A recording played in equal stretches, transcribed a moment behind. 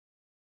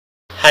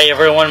Hi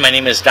everyone, my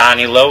name is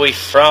Donnie Lowy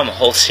from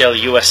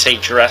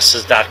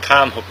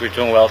WholesaleUSADresses.com. Hope you're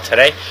doing well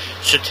today.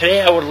 So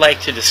today I would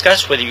like to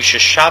discuss whether you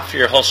should shop for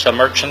your wholesale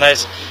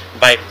merchandise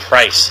by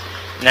price.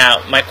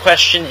 Now my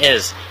question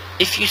is,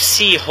 if you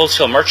see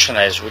wholesale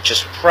merchandise which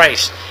is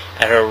priced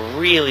at a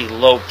really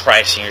low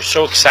price and you're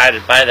so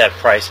excited by that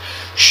price,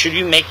 should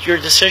you make your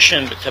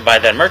decision to buy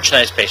that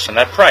merchandise based on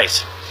that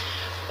price?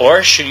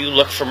 Or should you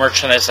look for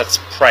merchandise that's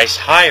priced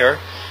higher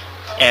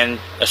and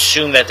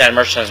assume that that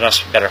merchandise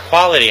must be better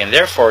quality and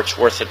therefore it's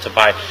worth it to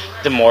buy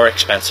the more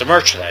expensive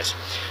merchandise?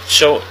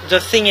 So the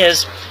thing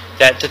is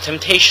that the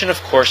temptation,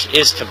 of course,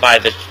 is to buy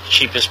the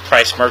cheapest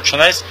price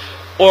merchandise,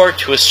 or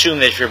to assume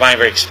that if you're buying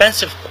very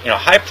expensive,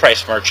 high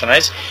price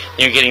merchandise,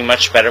 then you're getting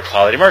much better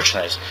quality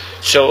merchandise.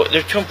 So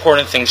there are two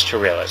important things to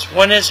realize.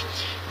 One is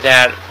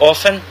that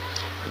often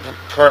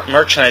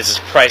merchandise is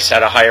priced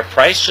at a higher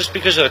price just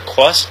because of the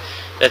cost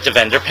that the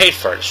vendor paid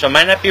for it. So it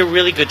might not be a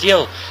really good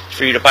deal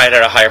for you to buy it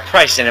at a higher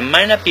price, and it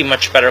might not be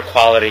much better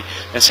quality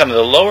than some of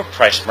the lower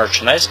priced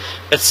merchandise,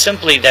 but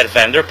simply that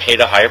vendor paid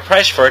a higher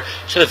price for it,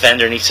 so the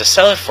vendor needs to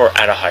sell it for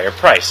at a higher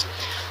price.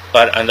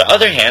 But on the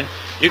other hand,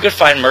 you could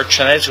find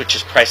merchandise which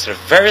is priced at a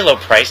very low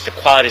price. The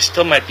quality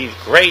still might be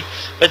great,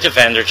 but the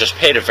vendor just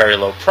paid a very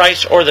low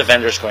price, or the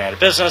vendor is going out of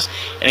business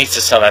and needs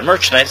to sell that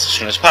merchandise as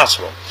soon as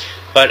possible.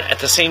 But at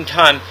the same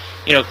time,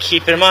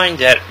 keep in mind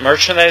that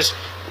merchandise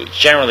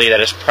generally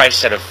that is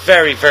priced at a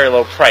very, very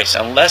low price,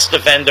 unless the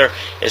vendor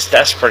is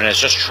desperate and is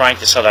just trying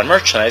to sell that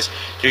merchandise,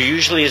 there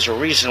usually is a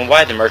reason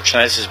why the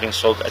merchandise is being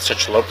sold at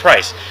such a low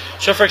price.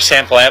 So for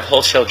example, I have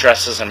wholesale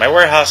dresses in my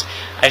warehouse.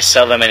 I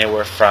sell them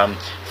anywhere from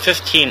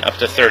 $15 up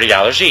to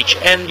 $30 each,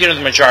 and the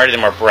majority of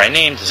them are brand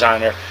name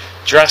designer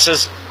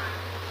dresses,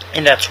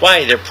 and that's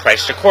why they're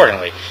priced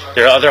accordingly.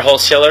 There are other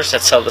wholesalers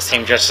that sell the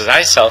same dresses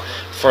I sell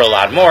for a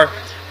lot more,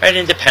 right? And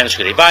it depends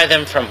who they buy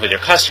them from, who their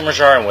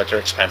customers are, and what their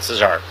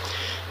expenses are.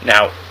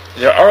 Now,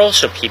 there are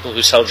also people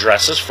who sell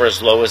dresses for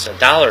as low as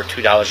 $1 or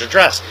 $2 a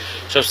dress.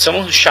 So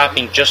someone who's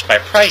shopping just by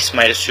price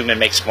might assume it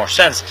makes more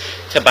sense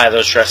to buy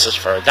those dresses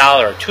for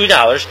 $1 or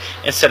 $2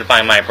 instead of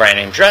buying my brand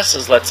name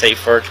dresses, let's say,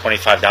 for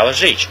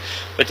 $25 each.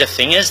 But the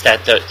thing is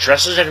that the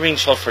dresses that are being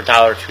sold for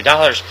 $1 or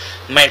 $2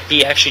 might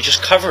be actually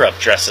just cover-up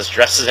dresses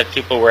that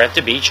people wear at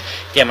the beach.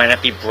 They might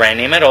not be brand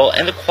name at all,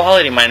 and the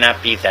quality might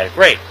not be that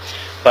great.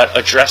 But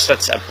a dress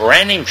that's a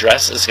brand name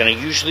dress is going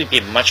to usually be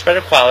much better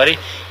quality,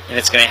 and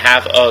it's going to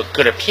have a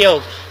good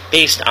appeal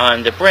based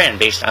on the brand,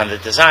 based on the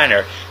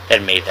designer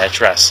that made that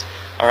dress.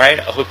 Alright,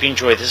 I hope you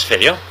enjoyed this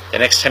video. The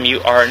next time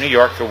you are in New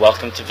York, you're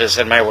welcome to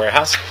visit my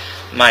warehouse.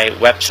 My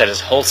website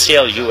is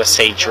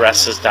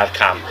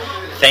WholesaleUSADresses.com.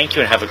 Thank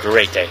you and have a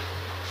great day.